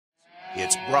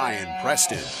It's Brian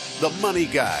Preston, the Money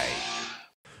Guy.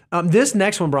 This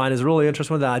next one, Brian, is a really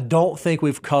interesting one that I don't think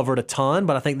we've covered a ton,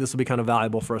 but I think this will be kind of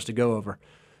valuable for us to go over.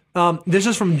 This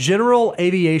is from General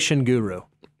Aviation Guru.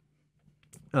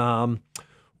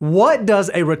 What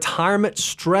does a retirement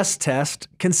stress test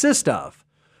consist of?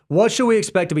 What should we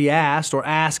expect to be asked or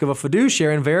ask of a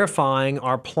fiduciary in verifying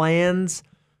our plans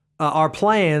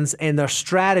and their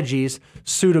strategies'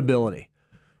 suitability?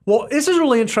 Well, this is a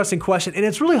really interesting question, and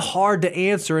it's really hard to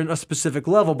answer in a specific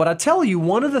level. But I tell you,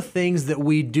 one of the things that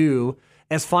we do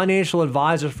as financial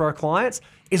advisors for our clients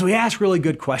is we ask really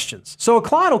good questions. So a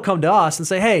client will come to us and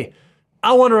say, hey,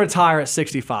 I want to retire at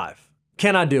 65.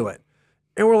 Can I do it?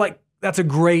 And we're like, that's a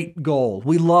great goal.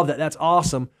 We love that. That's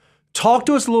awesome. Talk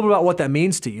to us a little bit about what that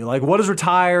means to you. Like, what does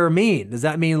retire mean? Does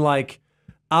that mean like,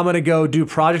 I'm going to go do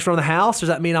projects around the house? Does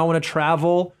that mean I want to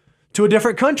travel to a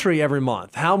different country every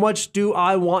month? How much do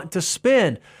I want to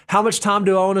spend? How much time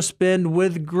do I want to spend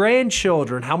with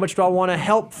grandchildren? How much do I want to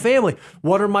help family?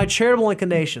 What are my charitable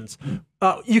inclinations?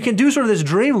 You can do sort of this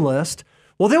dream list.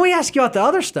 Well, then we ask you about the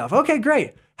other stuff. Okay,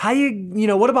 great.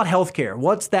 What about healthcare?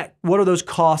 What are those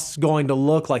costs going to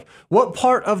look like? What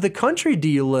part of the country do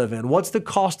you live in? What's the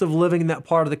cost of living in that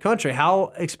part of the country?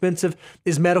 How expensive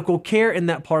is medical care in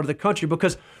that part of the country?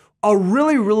 Because a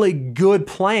really, really good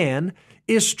plan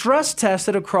is stress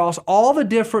tested across all the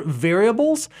different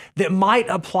variables that might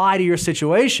apply to your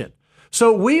situation.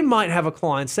 So we might have a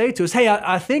client say to us, hey,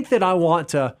 I think that I want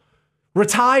to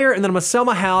retire and then I'm going to sell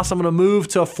my house. I'm going to move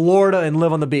to Florida and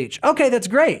live on the beach. Okay, that's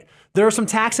great. There are some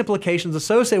tax implications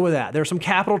associated with that. There are some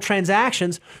capital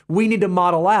transactions we need to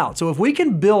model out. So if we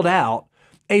can build out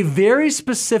a very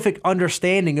specific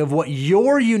understanding of what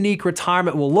your unique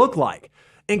retirement will look like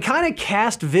and kind of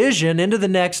cast vision into the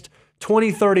next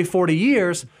 20, 30, 40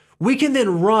 years, we can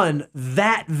then run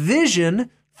that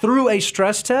vision through a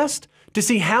stress test to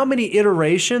see how many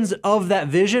iterations of that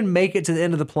vision make it to the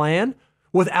end of the plan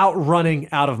without running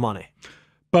out of money.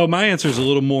 Bo, my answer is a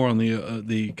little more on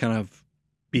the kind of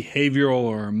behavioral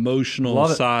or emotional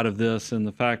side of this, and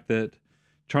the fact that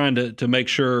trying to make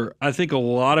sure, I think a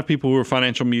lot of people who are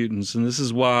financial mutants, and this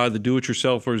is why the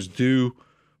do-it-yourselfers do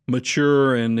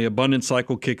mature and the abundance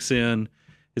cycle kicks in,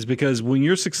 is because when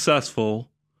you're successful,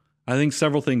 I think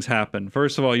several things happen.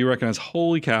 First of all, you recognize,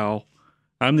 holy cow,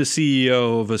 I'm the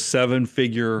CEO of a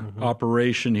 7-figure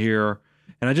operation here,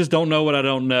 and I just don't know what I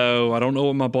don't know. I don't know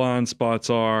what my blind spots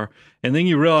are. And then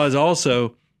you realize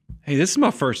also, hey, this is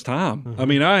my first time. I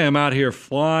mean, I am out here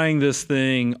flying this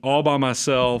thing all by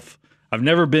myself. I've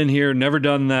never been here, never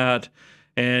done that.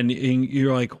 And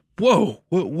you're like, whoa,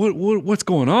 what's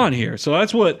going on here? So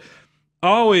that's what I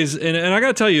always, and I got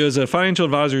to tell you, as a financial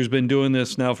advisor who's been doing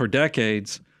this now for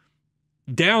decades,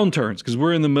 downturns, because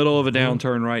we're in the middle of a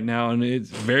downturn right now, and it's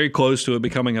very close to it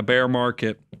becoming a bear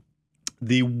market.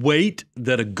 The weight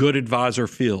that a good advisor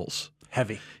feels.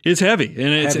 It's heavy.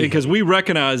 And it's because we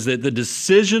recognize that the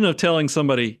decision of telling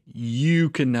somebody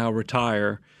you can now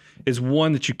retire is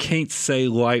one that you can't say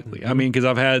lightly. I mean, because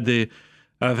I've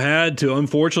had to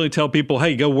unfortunately tell people,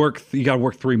 hey, you got to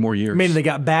work 3 more years. Meaning they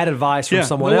got bad advice from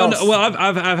someone else. Well,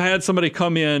 I've had somebody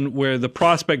come in where the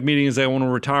prospect meeting is they want to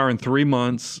retire in 3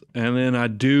 months, and then I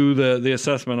do the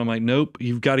assessment. I'm like, nope,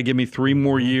 you've got to give me 3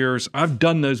 more years. I've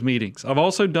done those meetings. I've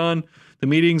also done the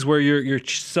meetings where you're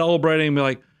celebrating and be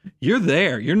like, you're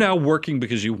there. You're now working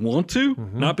because you want to,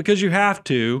 not because you have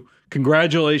to.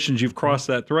 Congratulations, you've crossed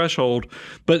that threshold.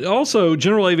 But also,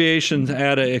 General Aviation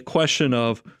had a question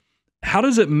of, how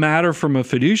does it matter from a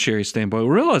fiduciary standpoint?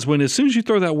 We realize as soon as you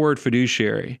throw that word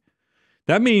fiduciary,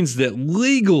 that means that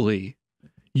legally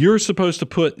you're supposed to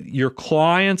put your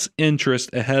client's interest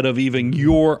ahead of even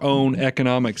your own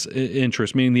economics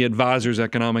interest, meaning the advisor's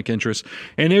economic interest.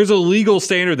 And there's a legal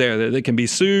standard there that can be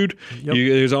sued.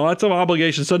 There's lots of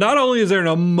obligations. So not only is there an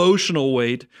emotional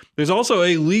weight, there's also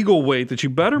a legal weight that you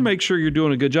better make sure you're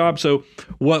doing a good job. So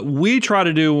what we try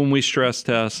to do when we stress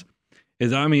test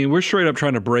is, we're straight up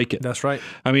trying to break it. That's right.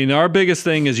 Our biggest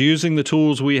thing is using the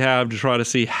tools we have to try to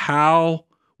see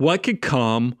what could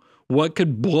come, what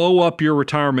could blow up your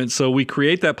retirement. So we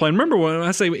create that plan. Remember, when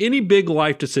I say any big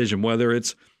life decision, whether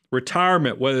it's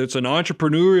retirement, whether it's an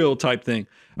entrepreneurial type thing,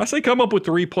 I say come up with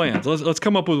 3 plans. Let's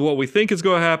come up with what we think is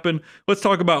going to happen. Let's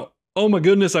talk about, oh my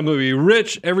goodness, I'm going to be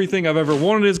rich. Everything I've ever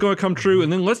wanted is going to come true.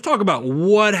 And then let's talk about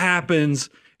what happens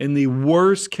in the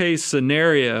worst case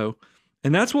scenario.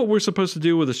 And that's what we're supposed to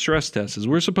do with a stress test, is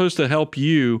we're supposed to help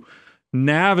you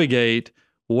navigate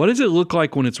what does it look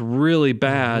like when it's really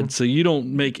bad, so you don't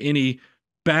make any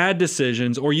bad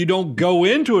decisions, or you don't go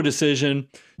into a decision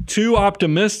too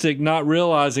optimistic, not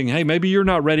realizing, hey, maybe you're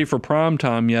not ready for prime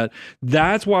time yet.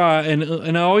 That's why,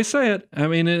 and I always say it, I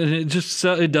mean, it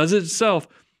does it itself.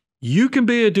 You can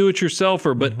be a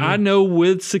do-it-yourselfer, but I know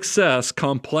with success,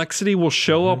 complexity will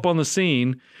show up on the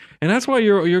scene. And that's why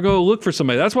you're going to look for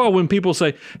somebody. That's why when people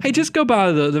say, hey, just go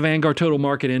buy the Vanguard Total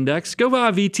Market Index, go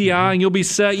buy VTI and you'll be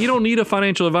set. You don't need a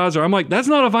financial advisor. I'm like, that's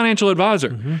not a financial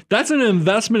advisor. That's an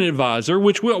investment advisor,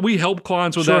 which we help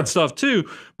clients with that stuff too.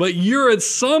 But you're at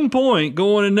some point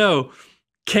going to know,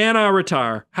 can I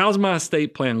retire? How's my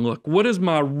estate plan look? What is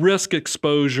my risk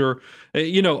exposure?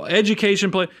 Education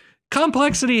plan.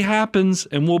 Complexity happens,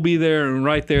 and we'll be there, and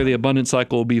right there, the abundance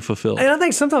cycle will be fulfilled. And I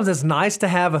think sometimes it's nice to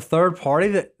have a third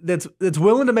party that's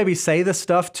willing to maybe say the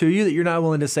stuff to you that you're not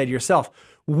willing to say to yourself.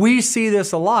 We see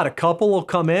this a lot. A couple will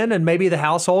come in, and maybe the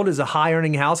household is a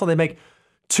high-earning household. They make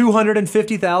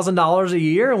 $250,000 a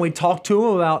year, and we talk to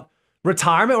them about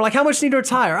retirement. We're like, how much do you need to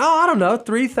retire? Oh, I don't know,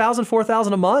 $3,000,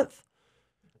 $4,000 a month.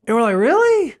 And we're like,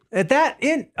 really?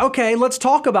 Okay, let's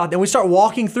talk about that. And we start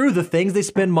walking through the things they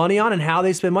spend money on and how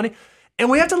they spend money.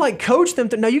 And we have to coach them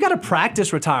to, no, you got to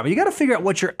practice retirement. You got to figure out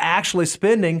what you're actually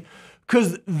spending,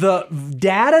 because the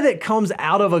data that comes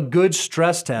out of a good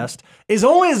stress test is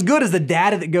only as good as the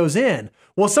data that goes in.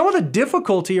 Well, some of the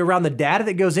difficulty around the data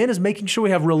that goes in is making sure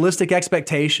we have realistic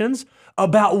expectations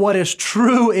about what is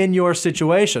true in your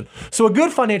situation. So a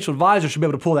good financial advisor should be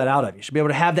able to pull that out of you, should be able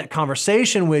to have that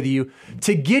conversation with you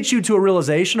to get you to a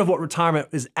realization of what retirement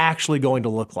is actually going to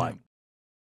look like.